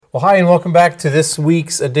Well, hi, and welcome back to this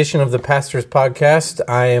week's edition of the Pastors Podcast.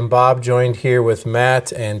 I am Bob, joined here with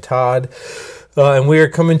Matt and Todd, and we are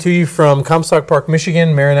coming to you from Comstock Park,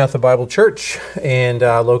 Michigan, Maranatha Bible Church, and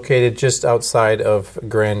located just outside of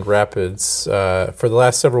Grand Rapids. For the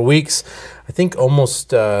last several weeks, I think almost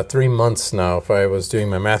 3 months now, if I was doing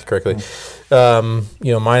my math correctly,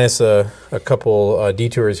 minus a couple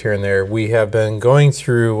detours here and there, we have been going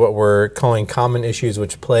through what we're calling common issues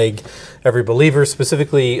which plague every believer,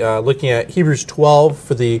 specifically looking at Hebrews 12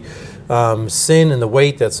 for the sin and the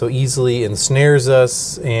weight that so easily ensnares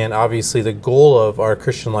us. And obviously the goal of our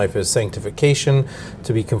Christian life is sanctification,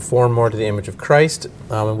 to be conformed more to the image of Christ.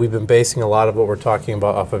 And we've been basing a lot of what we're talking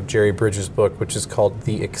about off of Jerry Bridges' book, which is called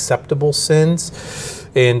The Acceptable Sins.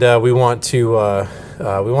 And we want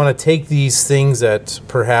to take these things that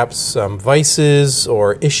perhaps vices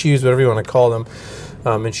or issues, whatever you want to call them,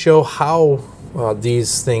 and show how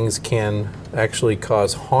these things can actually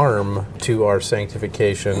cause harm to our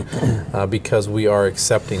sanctification because we are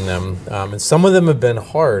accepting them. And some of them have been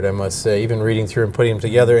hard, I must say, even reading through and putting them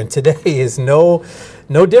together. And today is no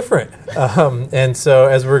different. And so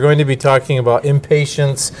as we're going to be talking about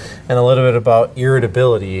impatience and a little bit about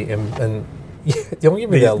irritability, and don't give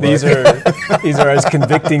me that look. These are as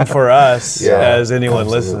convicting for us as anyone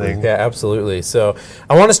listening. Yeah, absolutely. So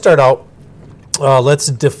I want to start out. Let's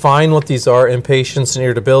define what these are: impatience and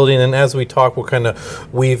irritability, and then as we talk, we'll kind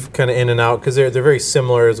of weave in and out because they're very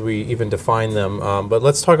similar as we even define them. But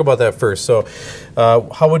let's talk about that first. So,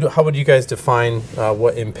 how would you guys define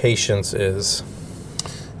what impatience is?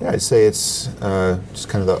 Yeah, I'd say it's just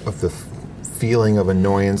kind of the feeling of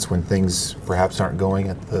annoyance when things perhaps aren't going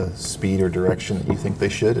at the speed or direction that you think they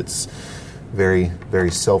should. It's very,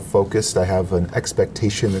 very self-focused. I have an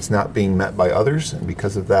expectation that's not being met by others, and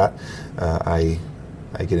because of that, I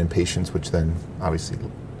get impatience, which then obviously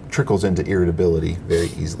trickles into irritability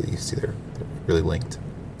very easily. You see, they're really linked.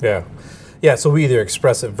 Yeah. So we either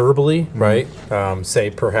express it verbally, right?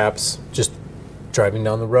 Say perhaps just driving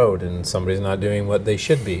down the road and somebody's not doing what they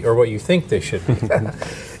should be or what you think they should be.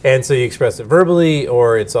 And so you express it verbally,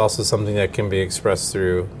 or it's also something that can be expressed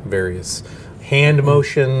through various hand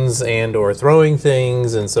motions and or throwing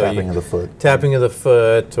things, and so tapping of the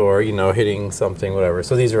foot, or hitting something, whatever.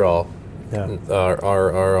 So these are all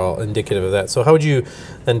are all indicative of that. So how would you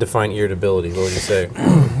then define irritability? What would you say?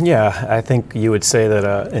 Yeah, I think you would say that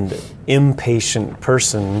an impatient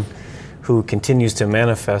person who continues to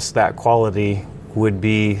manifest that quality would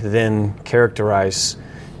be then characterized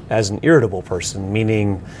as an irritable person,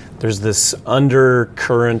 meaning there's this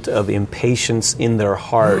undercurrent of impatience in their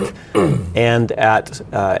heart, and at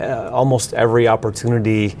almost every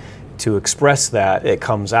opportunity to express that, it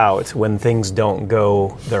comes out when things don't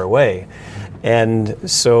go their way. And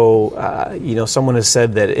so, someone has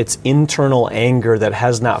said that it's internal anger that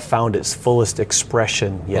has not found its fullest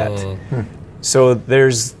expression yet. So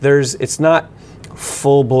it's not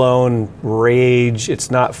full-blown rage,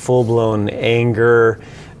 it's not full-blown anger,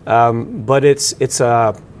 but it's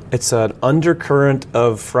an undercurrent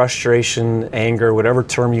of frustration, anger, whatever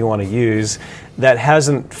term you want to use, that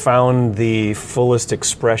hasn't found the fullest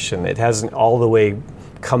expression. It hasn't all the way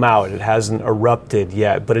come out. It hasn't erupted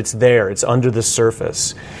yet, but it's there. It's under the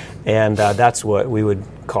surface. And that's what we would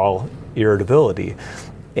call irritability.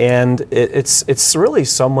 And it's really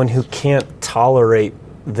someone who can't tolerate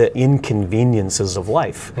the inconveniences of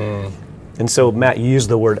life. And so, Matt, you used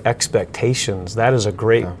the word expectations. That is a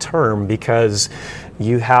great term, because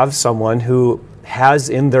you have someone who has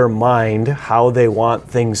in their mind how they want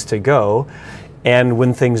things to go, and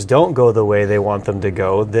when things don't go the way they want them to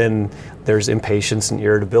go, then there's impatience and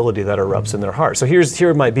irritability that erupts in their heart. So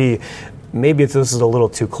here might be, maybe this is a little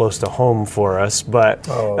too close to home for us, but...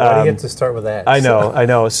 why do you have to start with that? I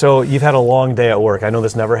know. So you've had a long day at work. I know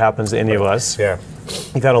this never happens to any of us. Yeah.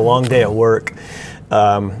 You've had a long day at work.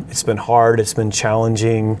 It's been hard, it's been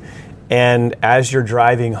challenging, and as you're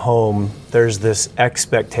driving home, there's this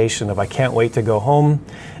expectation of, I can't wait to go home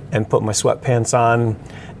and put my sweatpants on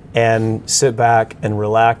and sit back and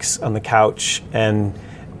relax on the couch and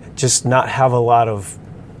just not have a lot of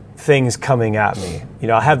things coming at me.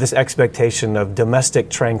 I have this expectation of domestic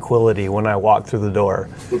tranquility when I walk through the door.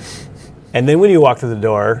 And then when you walk through the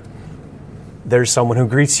door, there's someone who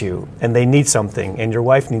greets you, and they need something, and your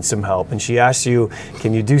wife needs some help, and she asks you,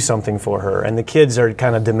 can you do something for her? And the kids are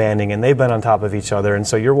kind of demanding, and they've been on top of each other, and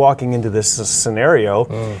so you're walking into this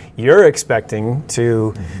scenario, you're expecting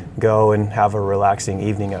to go and have a relaxing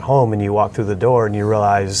evening at home, and you walk through the door, and you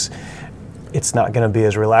realize it's not going to be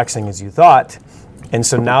as relaxing as you thought, and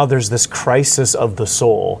so now there's this crisis of the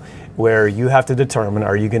soul, where you have to determine,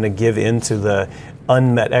 are you going to give in to the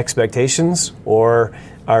unmet expectations, or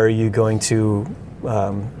are you going to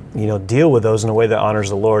deal with those in a way that honors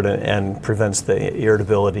the Lord and prevents the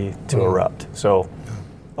irritability to erupt? So,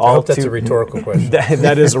 I hope that's a rhetorical question.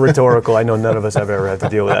 That is a rhetorical. I know none of us have ever had to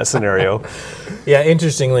deal with that scenario. Yeah,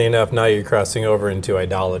 interestingly enough, now you're crossing over into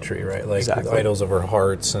idolatry, right? Like Exactly. idols of our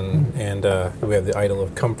hearts, and we have the idol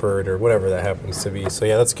of comfort or whatever that happens to be. So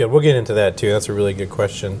yeah, that's good. We'll get into that too. That's a really good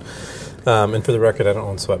question. And for the record, I don't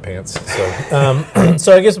own sweatpants. So,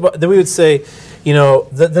 so I guess then we would say,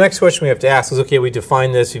 the next question we have to ask is, okay, we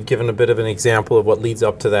define this. You've given a bit of an example of what leads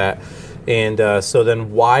up to that. And so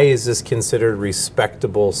then why is this considered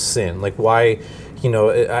respectable sin? Like why,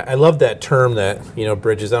 I love that term that,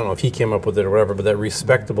 Bridges, I don't know if he came up with it or whatever, but that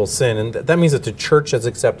respectable sin. And that means that the church has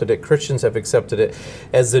accepted it, Christians have accepted it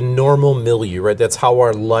as the normal milieu, right? That's how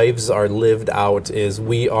our lives are lived out, is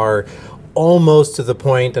we are almost to the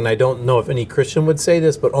point, and I don't know if any Christian would say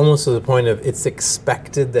this, but almost to the point of it's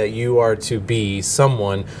expected that you are to be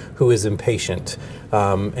someone who is impatient.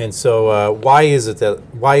 And so why is it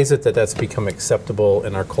that that's become acceptable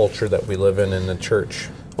in our culture that we live in the church?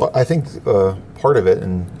 Well, I think part of it,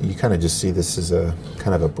 and you kind of just see this as a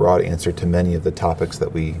kind of a broad answer to many of the topics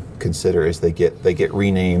that we consider, is they get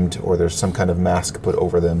renamed, or there's some kind of mask put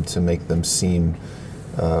over them to make them seem,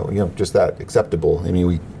 just that acceptable. I mean,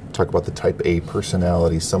 we talk about the type A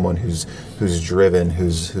personality, someone who's driven,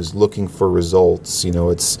 who's looking for results.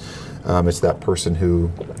 It's that person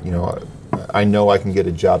who, I know I can get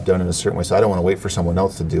a job done in a certain way, so I don't want to wait for someone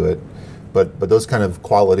else to do it. But those kind of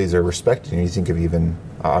qualities are respected. And you think of even,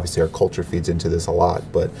 obviously our culture feeds into this a lot,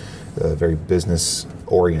 but very business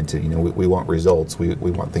oriented. We want results. We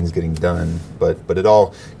want things getting done. But it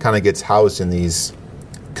all kind of gets housed in these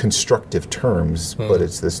constructive terms, but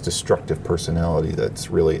it's this destructive personality that's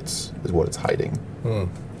really is what it's hiding.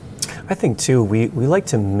 I think too, we like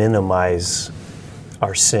to minimize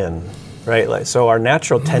our sin, right? So our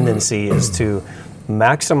natural tendency is to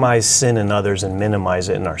maximize sin in others and minimize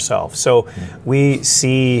it in ourselves. So we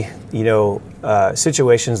see,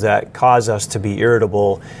 situations that cause us to be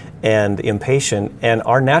irritable and impatient, and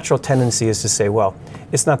our natural tendency is to say, well,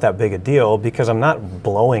 it's not that big a deal because I'm not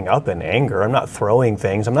blowing up in anger, I'm not throwing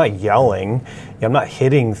things, I'm not yelling, I'm not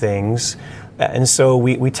hitting things. And so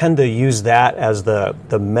we tend to use that as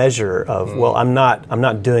the measure of, well, I'm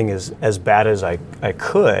not doing as bad as I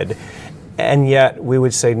could. And yet we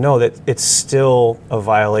would say, no, that it's still a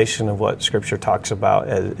violation of what Scripture talks about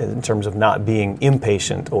in terms of not being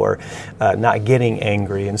impatient or not getting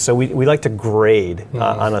angry. And so we like to grade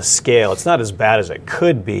on a scale. It's not as bad as it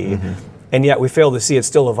could be. And yet we fail to see it's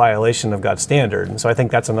still a violation of God's standard. And so I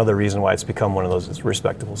think that's another reason why it's become one of those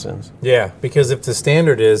respectable sins. Yeah, because if the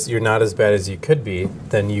standard is you're not as bad as you could be,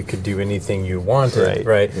 then you could do anything you wanted,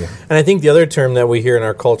 right? Yeah. And I think the other term that we hear in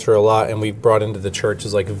our culture a lot and we've brought into the church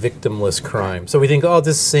is like victimless crime. So we think, oh,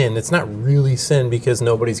 this sin, it's not really sin because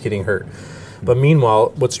nobody's getting hurt. But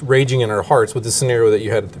meanwhile, what's raging in our hearts with the scenario that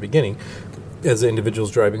you had at the beginning, as the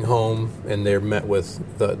individual's driving home and they're met with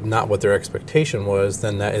not what their expectation was,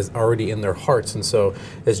 then that is already in their hearts. And so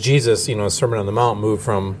as Jesus, Sermon on the Mount moved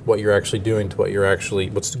from what you're actually doing to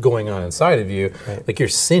what's going on inside of you, like you're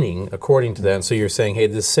sinning according to that. And so you're saying, hey,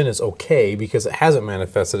 this sin is okay because it hasn't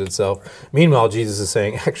manifested itself. Meanwhile, Jesus is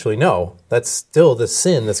saying, actually, no, that's still the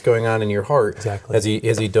sin that's going on in your heart. As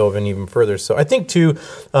he dove in even further. So I think too,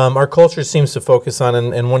 our culture seems to focus on,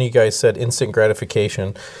 and one of you guys said instant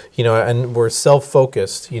gratification, and we're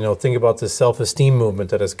self-focused. Think about the self-esteem movement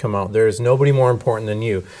that has come out. There is nobody more important than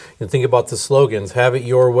you. And think about the slogans, have it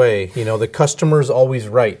your way. The customer's always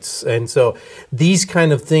right. And so these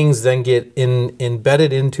kind of things then get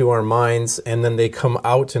embedded into our minds, and then they come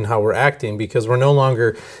out in how we're acting because we're no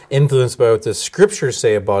longer influenced by what the scriptures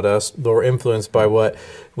say about us, but we're influenced by what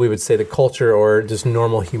we would say the culture or just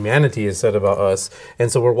normal humanity has said about us.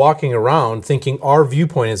 And so we're walking around thinking our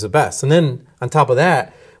viewpoint is the best. And then on top of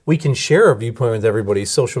that, we can share a viewpoint with everybody,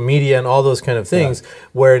 social media and all those kind of things,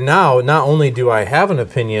 where now not only do I have an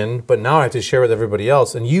opinion, but now I have to share with everybody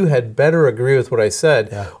else. And you had better agree with what I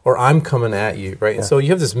said, or I'm coming at you, right? And so you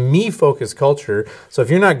have this me-focused culture. So if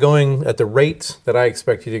you're not going at the rate that I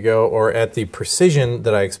expect you to go or at the precision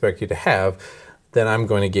that I expect you to have, then I'm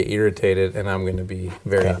going to get irritated and I'm going to be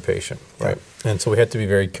very impatient, right? And so we have to be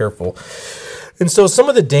very careful. And so some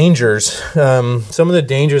of the dangers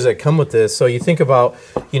that come with this. So you think about,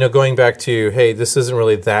 going back to, hey, this isn't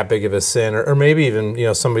really that big of a sin, or maybe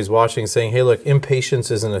even, somebody's watching saying, hey, look, impatience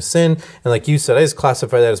isn't a sin. And like you said, I just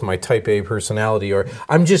classify that as my type A personality, or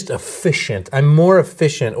I'm just efficient. I'm more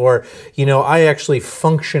efficient, or, I actually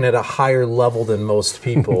function at a higher level than most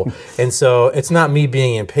people. And so it's not me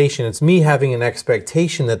being impatient. It's me having an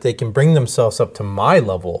expectation that they can bring themselves up to my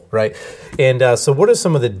level, right? And so what are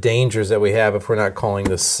some of the dangers that we have if we're not calling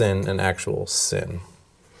this sin an actual sin?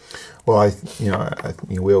 Well,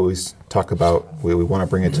 we always talk about we want to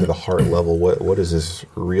bring it to the heart level. What is this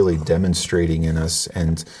really demonstrating in us?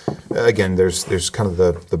 And again, there's kind of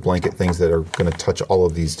the blanket things that are going to touch all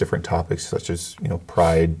of these different topics, such as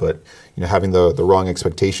pride, but having the wrong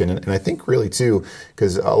expectation. And I think really too,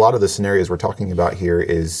 because a lot of the scenarios we're talking about here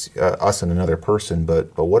is us and another person,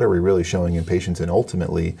 but what are we really showing in patience? And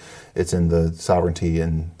ultimately, it's in the sovereignty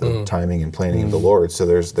and the timing and planning of the Lord. So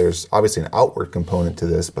there's obviously an outward component to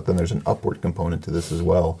this, but then there's an upward component to this as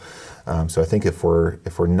well. So I think if we're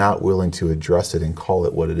not willing to address it and call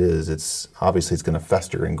it what it is, it's going to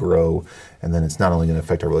fester and grow, and then it's not only going to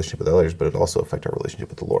affect our relationship with others, but it also affect our relationship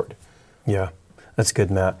with the Lord. Yeah, that's good,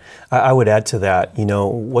 Matt. I would add to that,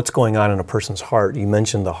 what's going on in a person's heart. You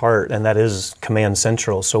mentioned the heart, and that is command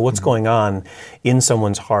central. So what's going on in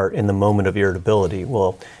someone's heart in the moment of irritability?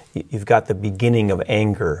 Well, you've got the beginning of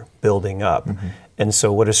anger building up. And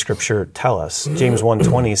so what does Scripture tell us? James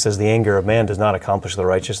 1:20 says the anger of man does not accomplish the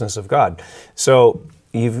righteousness of God. So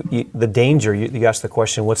the danger, you asked the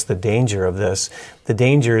question, what's the danger of this? The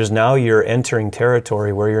danger is now you're entering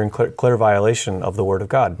territory where you're in clear violation of the Word of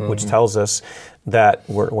God, which tells us that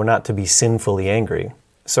we're not to be sinfully angry.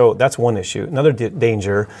 So that's one issue. Another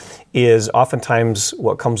danger is oftentimes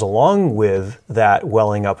what comes along with that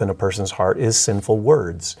welling up in a person's heart is sinful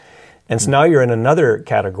words. And so now you're in another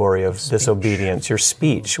category of disobedience, your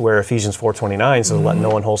speech, where Ephesians 4:29 says, let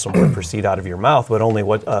no unwholesome word proceed out of your mouth, but only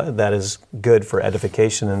what that is good for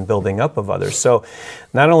edification and building up of others. So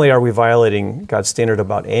not only are we violating God's standard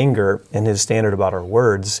about anger and His standard about our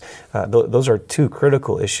words, those are two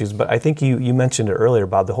critical issues, but I think you mentioned it earlier,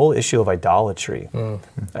 Bob, the whole issue of idolatry.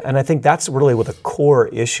 And I think that's really what the core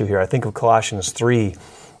issue here. I think of Colossians 3,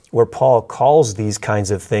 where Paul calls these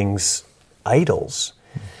kinds of things idols.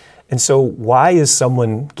 And so why is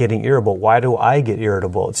someone getting irritable? Why do I get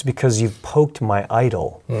irritable? It's because you've poked my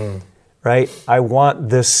idol, right? I want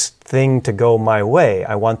this thing to go my way.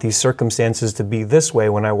 I want these circumstances to be this way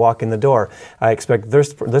when I walk in the door. I expect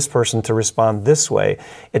this person to respond this way.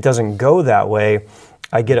 It doesn't go that way.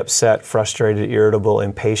 I get upset, frustrated, irritable,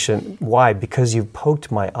 impatient. Why? Because you've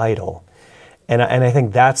poked my idol. And I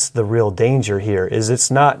think that's the real danger here, is it's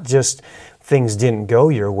not just things didn't go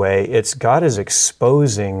your way, it's God is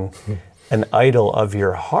exposing an idol of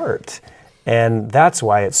your heart. And that's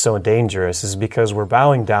why it's so dangerous, is because we're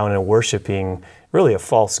bowing down and worshiping really a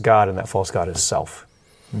false God, and that false God is self.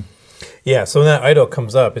 Yeah, so when that idol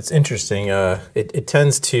comes up, it's interesting. You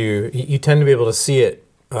tend to be able to see it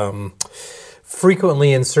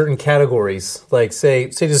frequently in certain categories. Like say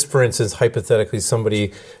just for instance, hypothetically,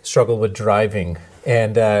 somebody struggled with driving.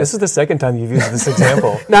 And this is the second time you've used this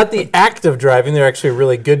example. Not the act of driving; they're actually a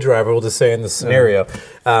really good driver. We'll just say in the scenario.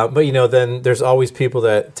 But then there's always people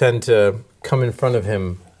that tend to come in front of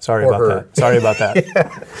him. Sorry about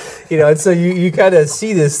that. Yeah. And so you kind of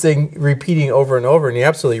see this thing repeating over and over, and you're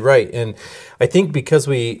absolutely right. And I think because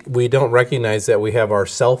we don't recognize that we have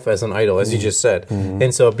ourself as an idol, as you just said,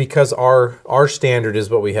 and so because our standard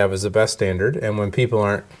is what we have as the best standard, and when people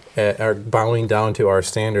are bowing down to our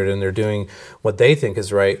standard and they're doing what they think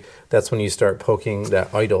is right, that's when you start poking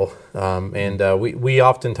that idol. We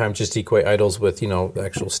oftentimes just equate idols with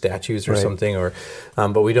actual statues or something, or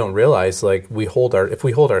but we don't realize if we hold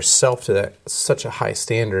ourselves to that such a high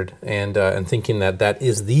standard and thinking that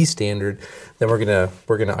is the standard, then we're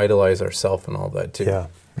gonna idolize ourselves and all that too. Yeah.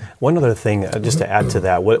 One other thing, just to add to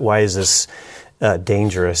that, why is this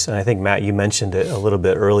dangerous? And I think Matt, you mentioned it a little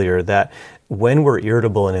bit earlier, that when we're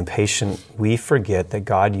irritable and impatient, we forget that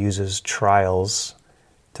God uses trials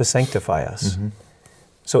to sanctify us.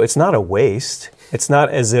 So it's not a waste. It's not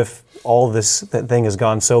as if that thing has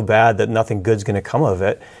gone so bad that nothing good's going to come of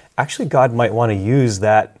it. Actually, God might want to use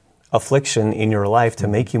that affliction in your life to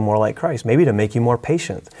make you more like Christ, maybe to make you more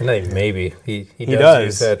patient. And not even maybe. He does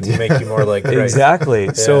use that to make you more like Christ. Exactly.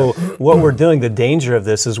 Yeah. So what we're doing, the danger of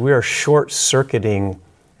this is we are short-circuiting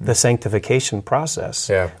the sanctification process.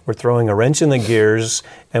 Yeah. We're throwing a wrench in the gears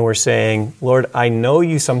and we're saying, Lord, I know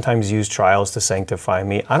you sometimes use trials to sanctify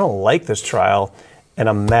me. I don't like this trial and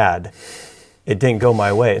I'm mad. It didn't go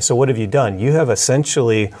my way. So what have you done? You have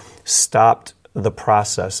essentially stopped the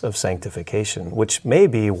process of sanctification, which may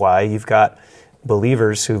be why you've got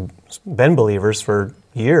believers who've been believers for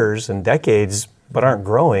years and decades but aren't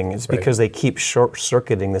growing. It's because they keep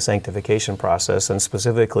short-circuiting the sanctification process, and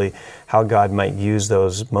specifically how God might use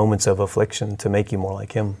those moments of affliction to make you more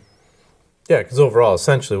like Him. Yeah, because overall,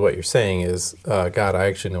 essentially what you're saying is, God, I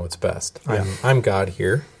actually know what's best. I'm God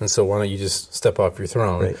here, and so why don't you just step off your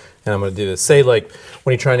throne, and I'm going to do this. Say, like,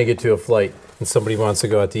 when you're trying to get to a flight, and somebody wants to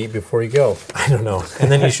go out to eat before you go. I don't know.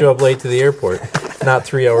 And then you show up late to the airport, not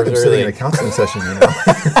 3 hours early. Sitting in a counseling session,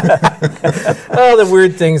 Oh, the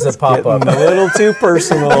weird things that pop up. A little too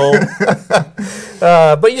personal.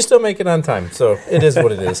 But you still make it on time, so it is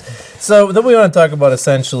what it is. So then we want to talk about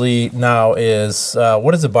essentially now is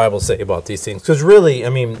what does the Bible say about these things? Because really, I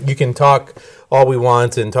mean, you can talk all we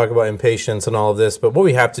want and talk about impatience and all of this, but what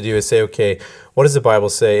we have to do is say, okay, what does the Bible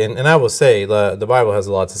say? And I will say the Bible has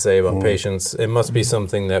a lot to say about patience. It must be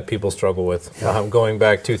something that people struggle with, going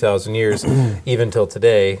back 2,000 years, even till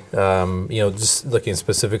today. Just looking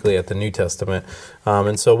specifically at the New Testament.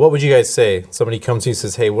 And so, what would you guys say? Somebody comes to you and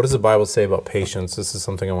says, "Hey, what does the Bible say about patience? This is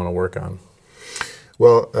something I want to work on."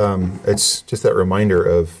 Well, it's just that reminder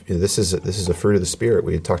of this is a fruit of the Spirit.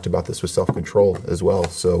 We had talked about this with self-control as well.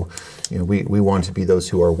 So, we want to be those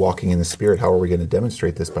who are walking in the Spirit. How are we going to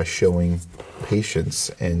demonstrate this? By showing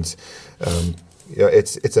patience. And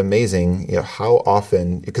it's amazing how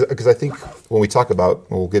often, because I think when we talk about,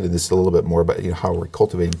 we'll get into this a little bit more, but how we're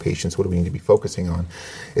cultivating patience, what do we need to be focusing on?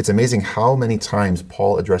 It's amazing how many times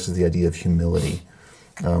Paul addresses the idea of humility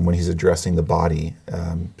when he's addressing the body.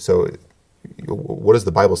 What does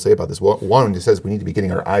the Bible say about this? Well, one, it says we need to be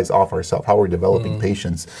getting our eyes off ourselves. How we're developing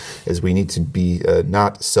patience is we need to be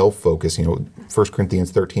not self-focused. 1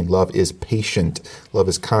 Corinthians 13, love is patient, love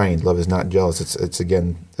is kind, love is not jealous. It's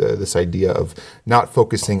again, this idea of not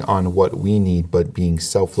focusing on what we need, but being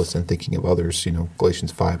selfless and thinking of others.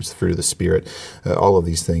 Galatians 5 is the fruit of the Spirit, all of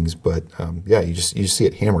these things. But you just see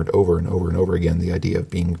it hammered over and over and over again, the idea of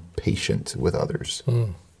being patient with others.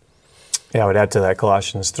 Yeah, I would add to that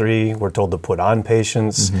Colossians 3, we're told to put on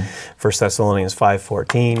patience. 1 Thessalonians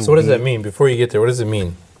 5:14. So what does that mean? Before you get there, what does it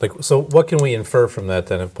mean? So what can we infer from that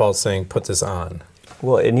then if Paul's saying put this on?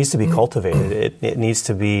 Well, it needs to be cultivated. It needs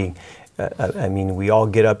to be, we all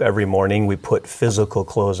get up every morning, we put physical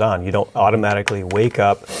clothes on. You don't automatically wake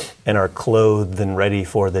up and are clothed and ready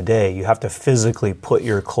for the day. You have to physically put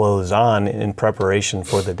your clothes on in preparation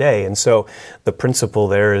for the day. And so the principle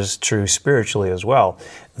there is true spiritually as well,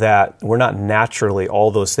 that we're not naturally all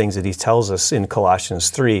those things that he tells us in Colossians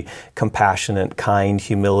 3, compassionate, kind,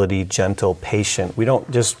 humility, gentle, patient. We don't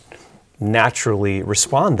just naturally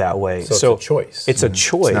respond that way. So it's a choice. It's a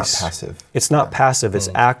choice. It's not passive. It's not passive, it's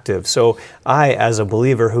active. So I, as a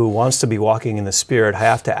believer who wants to be walking in the Spirit, I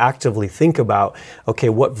have to actively think about, okay,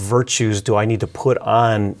 what virtues do I need to put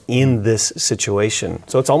on in this situation?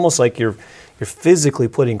 So it's almost like you're physically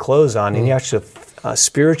putting clothes on, and you actually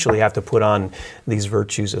spiritually have to put on these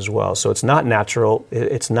virtues as well. So it's not natural,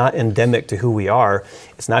 it's not endemic to who we are,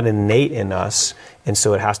 it's not innate in us, and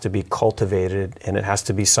so it has to be cultivated, and it has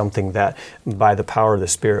to be something that by the power of the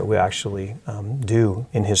Spirit we actually do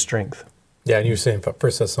in His strength. Yeah, and you were saying 1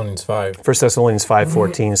 Thessalonians 5. 1 Thessalonians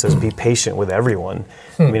 5:14 says, be patient with everyone.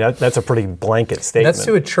 I mean, that's a pretty blanket statement. That's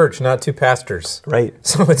to a church, not to pastors. Right.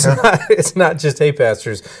 So it's not just, hey,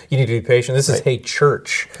 pastors, you need to be patient. This is, hey,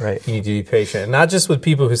 church, right, you need to be patient. And not just with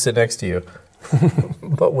people who sit next to you,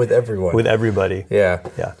 but with everyone. With everybody. Yeah.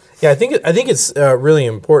 Yeah. Yeah, I think it's really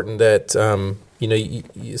important that,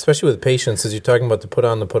 especially with patience, as you're talking about to put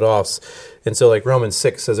on the put-offs. And so like Romans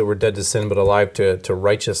 6 says that we're dead to sin but alive to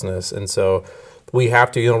righteousness. And so we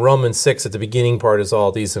have to, Romans 6 at the beginning part is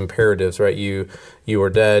all these imperatives, right? You are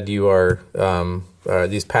dead, you are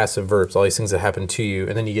these passive verbs, all these things that happen to you,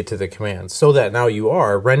 and then you get to the commands. So that now you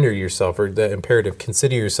are, render yourself, or the imperative,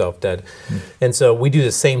 consider yourself dead. And so we do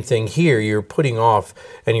the same thing here. You're putting off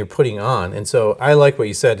and you're putting on. And so I like what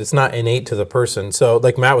you said. It's not innate to the person. So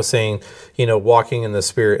like Matt was saying, walking in the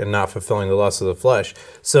Spirit and not fulfilling the lusts of the flesh.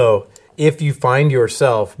 So if you find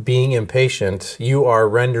yourself being impatient, you are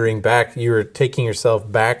rendering back, you're taking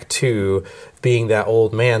yourself back to being that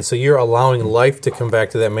old man. So you're allowing life to come back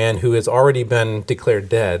to that man who has already been declared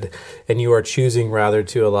dead, and you are choosing rather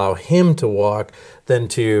to allow him to walk than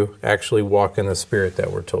to actually walk in the Spirit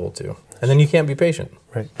that we're told to. And then you can't be patient.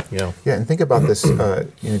 Right. Yeah, and think about this,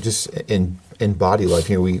 just in body life.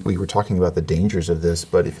 We were talking about the dangers of this,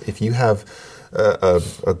 but if you have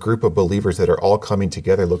a group of believers that are all coming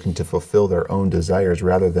together looking to fulfill their own desires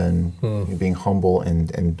rather than being humble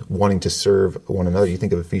and wanting to serve one another. You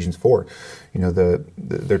think of Ephesians 4,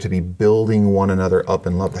 they're to be building one another up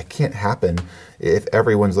in love. That can't happen if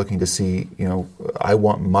everyone's looking to see, I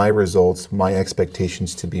want my results, my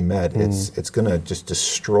expectations to be met. It's going to just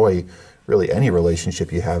destroy really any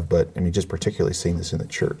relationship you have, but just particularly seeing this in the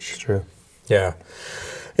church. It's true. Yeah.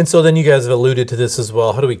 And so then you guys have alluded to this as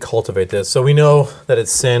well. How do we cultivate this? So we know that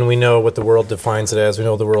it's sin. We know what the world defines it as. We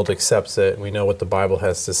know the world accepts it. We know what the Bible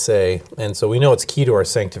has to say. And so we know it's key to our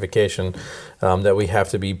sanctification that we have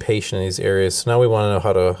to be patient in these areas. So now we want to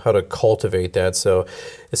know how to cultivate that. So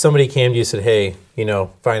if somebody came to you and said, hey,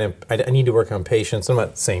 I need to work on patience. I'm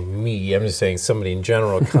not saying me. I'm just saying somebody in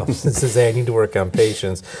general comes and says, hey, I need to work on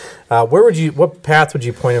patience. What path would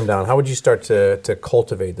you point them down? How would you start to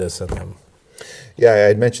cultivate this in them? Yeah, I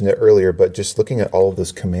had mentioned it earlier, but just looking at all of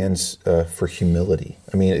those commands for humility.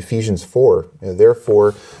 Ephesians 4,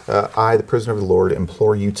 therefore, I, the prisoner of the Lord,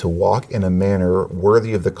 implore you to walk in a manner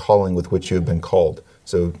worthy of the calling with which you have been called.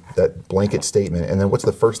 So that blanket statement. And then what's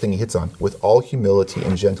the first thing he hits on? With all humility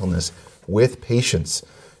and gentleness, with patience,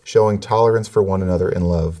 showing tolerance for one another in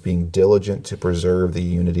love, being diligent to preserve the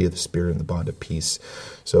unity of the Spirit and the bond of peace.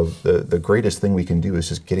 So the greatest thing we can do is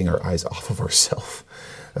just getting our eyes off of ourselves.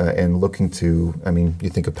 And looking to, you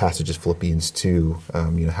think of passages, Philippians 2,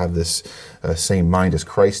 have this same mind as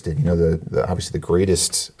Christ did. Obviously the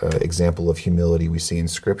greatest example of humility we see in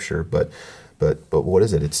Scripture. But what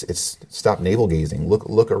is it? It's stop navel gazing.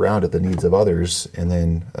 Look around at the needs of others, and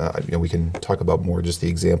then we can talk about more just the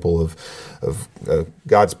example of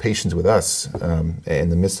God's patience with us in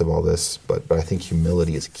the midst of all this. But I think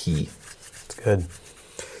humility is key. It's good.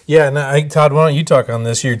 Yeah, and Todd, why don't you talk on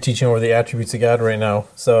this? You're teaching over the attributes of God right now.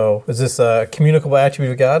 So is this a communicable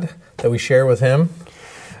attribute of God that we share with Him?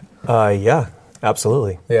 Yeah,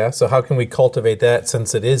 absolutely. Yeah, so how can we cultivate that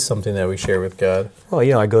since it is something that we share with God? Well,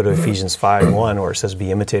 I go to Ephesians 5:1 where it says,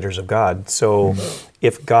 be imitators of God. So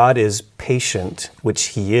if God is patient, which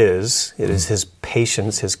He is, it is His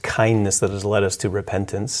patience, His kindness that has led us to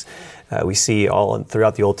repentance. We see all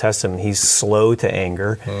throughout the Old Testament, He's slow to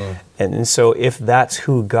anger. And so if that's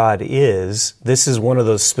who God is, this is one of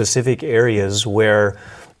those specific areas where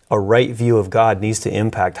a right view of God needs to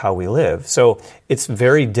impact how we live. So it's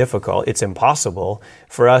very difficult, it's impossible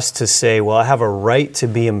for us to say, well, I have a right to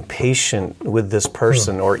be impatient with this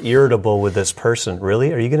person or irritable with this person.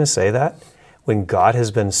 Really? Are you going to say that? When God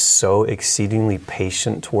has been so exceedingly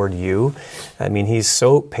patient toward you? He's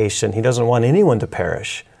so patient, He doesn't want anyone to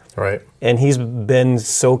perish. Right. And He's been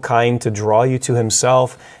so kind to draw you to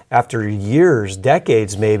Himself after years,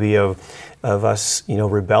 decades maybe of us,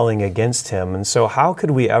 rebelling against Him. And so how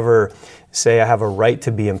could we ever say I have a right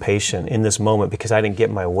to be impatient in this moment because I didn't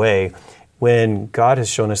get my way when God has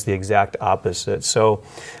shown us the exact opposite? So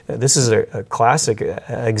this is a classic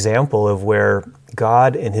example of where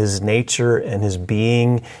God and His nature and His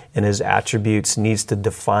being and His attributes needs to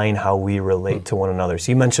define how we relate to one another.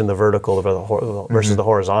 So you mentioned the vertical versus the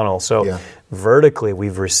horizontal. So vertically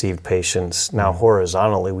we've received patience. Now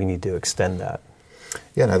horizontally we need to extend that.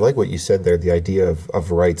 Yeah, and I like what you said there, the idea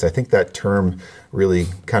of rights. I think that term really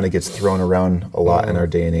kind of gets thrown around a lot in our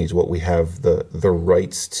day and age, what we have the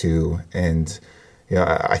rights to. And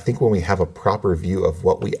I think when we have a proper view of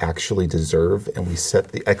what we actually deserve and we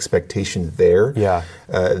set the expectation there,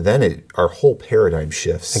 then our whole paradigm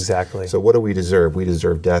shifts. Exactly. So what do we deserve? We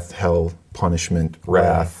deserve death, hell, punishment,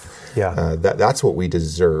 wrath. That's what we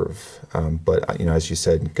deserve. But as you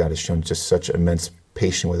said, God has shown just such immense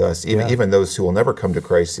patience with us. Even those who will never come to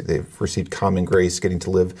Christ, they've received common grace, getting to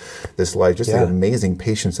live this life, just the amazing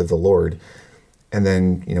patience of the Lord. And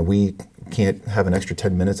then, we can't have an extra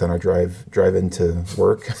 10 minutes on our drive into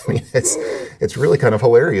work. It's really kind of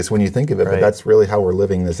hilarious when you think of it, but that's really how we're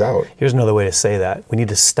living this out. Here's another way to say that. We need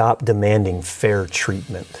to stop demanding fair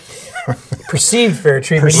treatment. Perceived fair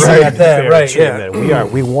treatment. Fair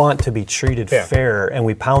treatment. We want to be treated fair, and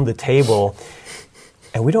we pound the table,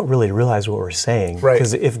 and we don't really realize what we're saying.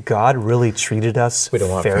 Because if God really treated us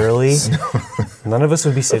fairly, none of us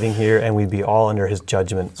would be sitting here, and we'd be all under His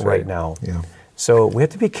judgment right now. Yeah. So we have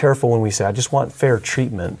to be careful when we say, I just want fair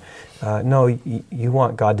treatment. No, you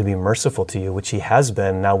want God to be merciful to you, which He has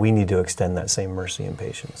been. Now we need to extend that same mercy and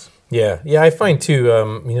patience. Yeah, I find too,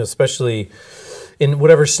 especially in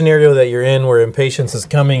whatever scenario that you're in where impatience is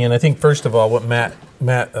coming, and I think first of all, what Matt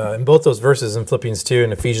in both those verses in Philippians 2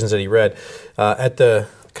 and Ephesians that he read, at the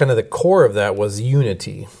kind of the core of that was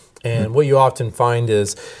unity. And what you often find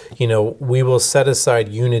is, we will set aside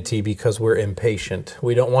unity because we're impatient.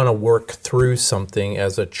 We don't want to work through something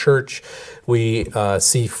as a church. We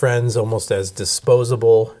see friends almost as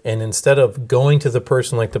disposable. And instead of going to the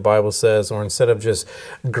person like the Bible says, or instead of just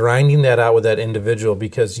grinding that out with that individual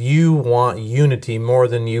because you want unity more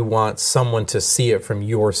than you want someone to see it from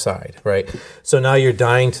your side, right? So now you're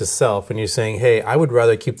dying to self and you're saying, hey, I would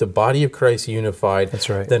rather keep the body of Christ unified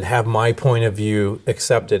than have my point of view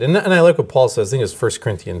accepted. And I like what Paul says. I think it's 1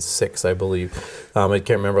 Corinthians 6, I believe. I can't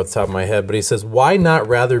remember off the top of my head, but he says, why not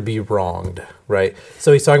rather be wronged, right?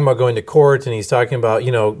 So he's talking about going to court, and he's talking about,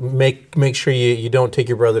 make sure you don't take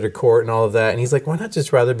your brother to court and all of that. And he's like, why not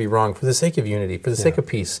just rather be wronged for the sake of unity, for the sake of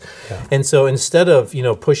peace? Yeah. And so instead of,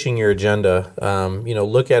 pushing your agenda,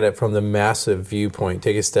 look at it from the massive viewpoint,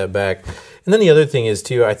 take a step back. And then the other thing is,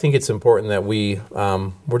 too, I think it's important that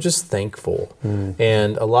we're just thankful.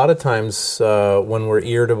 And a lot of times when we're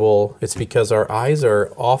irritable, it's because our eyes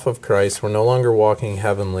are off of Christ. We're no longer walking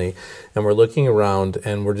heavenly, and we're looking around,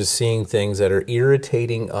 and we're just seeing things that are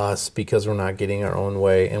irritating us because we're not getting our own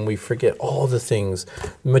way. And we forget all the things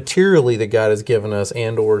materially that God has given us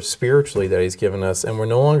and or spiritually that he's given us, and we're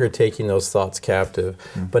no longer taking those thoughts captive.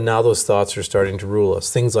 But now those thoughts are starting to rule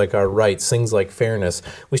us. Things like our rights, things like fairness.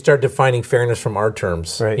 We start defining fairness from our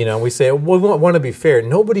terms. Right. We say, well, we want to be fair.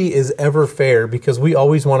 Nobody is ever fair because we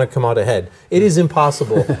always want to come out ahead. It is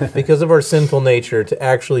impossible because of our sinful nature to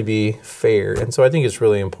actually be fair. And so I think it's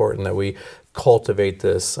really important that we cultivate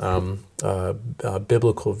this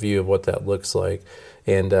biblical view of what that looks like.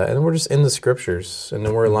 And we're just in the scriptures, and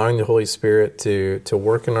then we're allowing the Holy Spirit to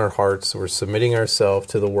work in our hearts. We're submitting ourselves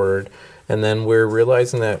to the Word, and then we're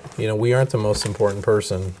realizing that we aren't the most important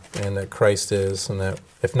person, and that Christ is, and that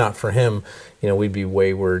if not for Him, we'd be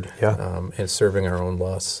wayward and serving our own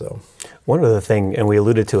lusts. So, one other thing, and we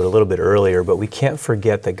alluded to it a little bit earlier, but we can't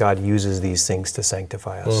forget that God uses these things to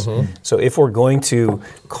sanctify us. So if we're going to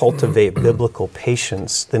cultivate biblical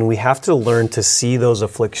patience, then we have to learn to see those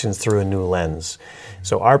afflictions through a new lens.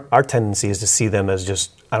 So our tendency is to see them as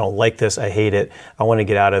just, I don't like this, I hate it, I want to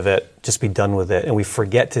get out of it, just be done with it. And we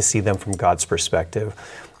forget to see them from God's perspective.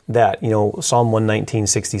 That, Psalm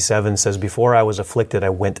 119:67 says, before I was afflicted, I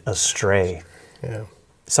went astray. Yeah.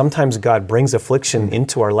 Sometimes God brings affliction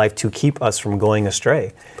into our life to keep us from going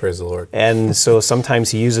astray. Praise the Lord. And so sometimes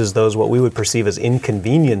He uses those, what we would perceive as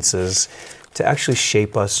inconveniences, to actually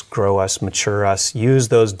shape us, grow us, mature us, use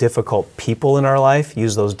those difficult people in our life,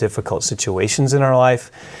 use those difficult situations in our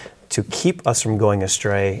life to keep us from going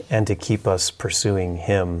astray and to keep us pursuing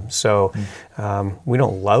Him. So we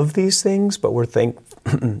don't love these things, but we're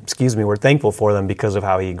thankful for them because of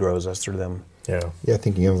how He grows us through them. Yeah,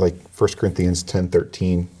 thinking of like 1 Corinthians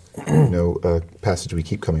 10:13, a passage we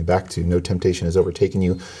keep coming back to. No temptation has overtaken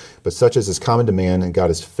you, but such as is common to man, and God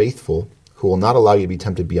is faithful, who will not allow you to be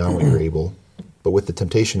tempted beyond what you're able, but with the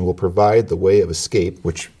temptation will provide the way of escape,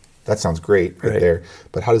 which that sounds great right there.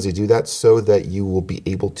 But how does He do that? So that you will be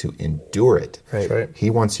able to endure it. Right.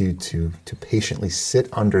 He wants you to patiently sit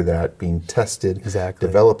under that, being tested,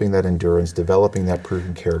 developing that endurance, developing that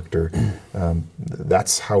proven character.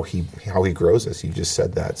 That's how he grows us. You just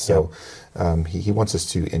said that. So he wants us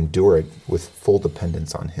to endure it with full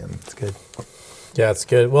dependence on Him. That's good. Yeah, it's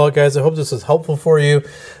good. Well, guys, I hope this was helpful for you.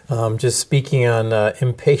 Just speaking on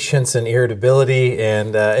impatience and irritability.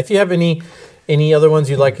 And if you have any other ones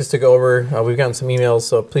you'd like us to go over, we've gotten some emails,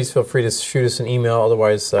 so please feel free to shoot us an email.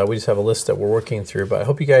 Otherwise, we just have a list that we're working through. But I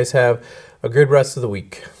hope you guys have a good rest of the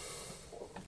week.